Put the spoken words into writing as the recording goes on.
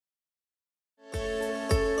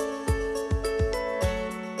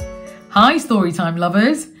Hi Storytime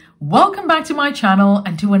lovers, welcome back to my channel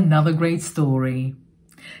and to another great story.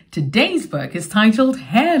 Today's book is titled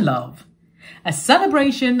Hair Love, a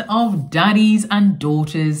celebration of daddies and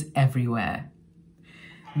daughters everywhere.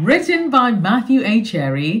 Written by Matthew A.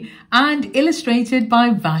 Cherry and illustrated by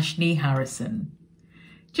Vashti Harrison.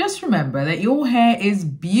 Just remember that your hair is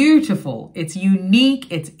beautiful, it's unique,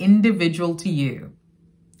 it's individual to you.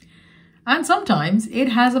 And sometimes it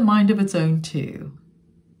has a mind of its own too.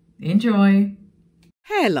 Enjoy.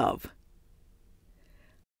 Hair Love.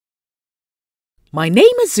 My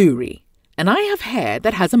name is Zuri, and I have hair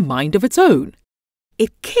that has a mind of its own.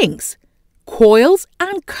 It kinks, coils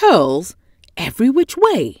and curls every which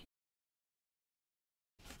way.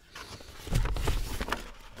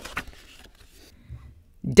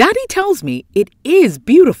 Daddy tells me it is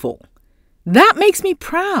beautiful. That makes me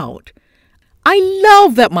proud. I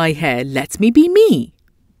love that my hair lets me be me.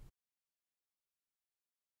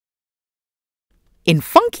 In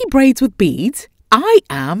funky braids with beads, I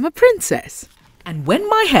am a princess. And when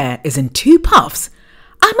my hair is in two puffs,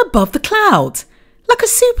 I'm above the clouds, like a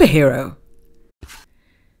superhero.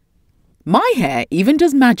 My hair even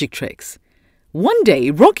does magic tricks. One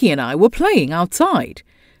day, Rocky and I were playing outside,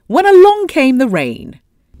 when along came the rain.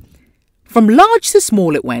 From large to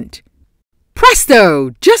small it went.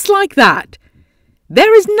 Presto! Just like that.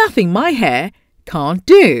 There is nothing my hair can't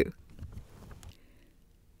do.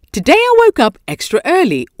 Today I woke up extra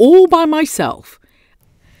early, all by myself.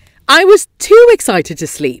 I was too excited to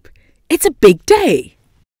sleep. It's a big day.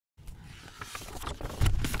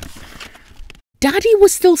 Daddy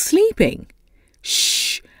was still sleeping.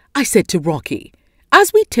 Shh, I said to Rocky,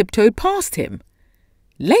 as we tiptoed past him.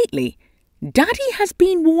 Lately, Daddy has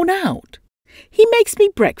been worn out. He makes me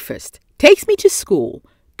breakfast, takes me to school,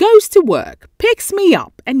 goes to work, picks me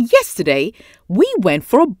up, and yesterday we went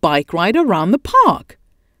for a bike ride around the park.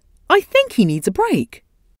 I think he needs a break.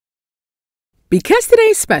 Because today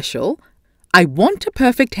is special, I want a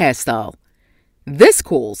perfect hairstyle. This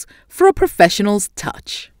calls for a professional's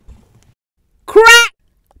touch. Crack!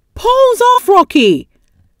 Pulls off, Rocky!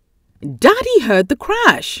 Daddy heard the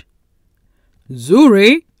crash.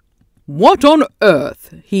 Zuri, what on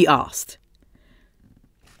earth? He asked.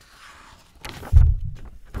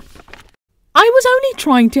 I was only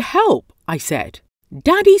trying to help, I said.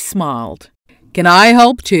 Daddy smiled. Can I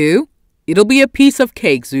help too? It'll be a piece of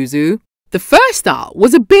cake, Zuzu. The first style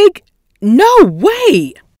was a big no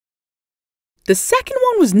way. The second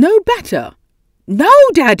one was no better. No,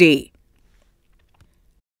 Daddy.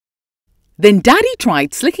 Then Daddy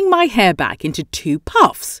tried slicking my hair back into two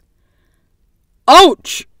puffs.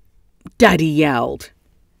 Ouch! Daddy yelled.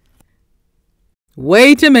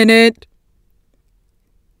 Wait a minute,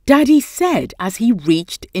 Daddy said as he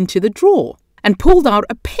reached into the drawer and pulled out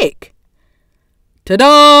a pick.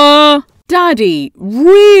 Ta-da! Daddy,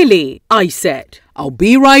 really? I said. I'll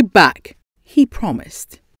be right back, he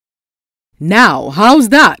promised. Now, how's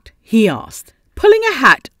that? He asked, pulling a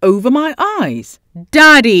hat over my eyes.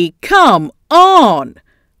 Daddy, come on!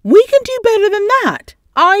 We can do better than that.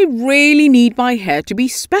 I really need my hair to be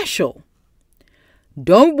special.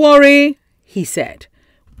 Don't worry, he said.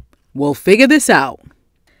 We'll figure this out.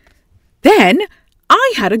 Then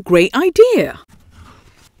I had a great idea.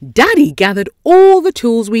 Daddy gathered all the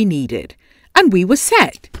tools we needed, and we were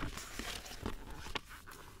set.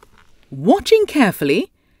 Watching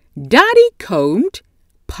carefully, Daddy combed,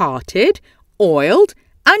 parted, oiled,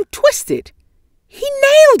 and twisted. He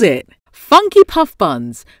nailed it! Funky puff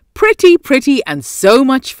buns, pretty, and so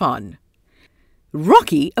much fun.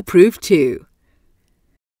 Rocky approved too.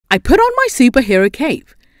 I put on my superhero cape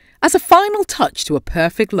as a final touch to a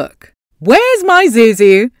perfect look. Where's my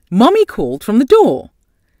Zuzu? Mommy called from the door.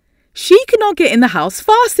 She could not get in the house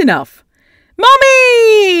fast enough.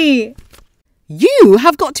 Mommy! You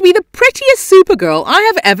have got to be the prettiest Supergirl I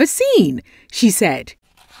have ever seen, she said.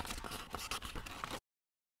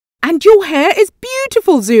 And your hair is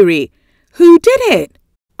beautiful, Zuri. Who did it?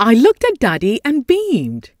 I looked at Daddy and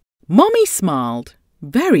beamed. Mommy smiled.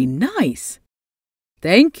 Very nice.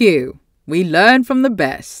 Thank you. We learn from the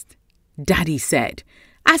best, Daddy said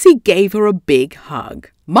as he gave her a big hug.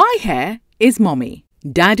 My hair is Mommy,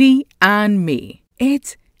 Daddy and me.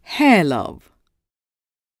 It's hair love.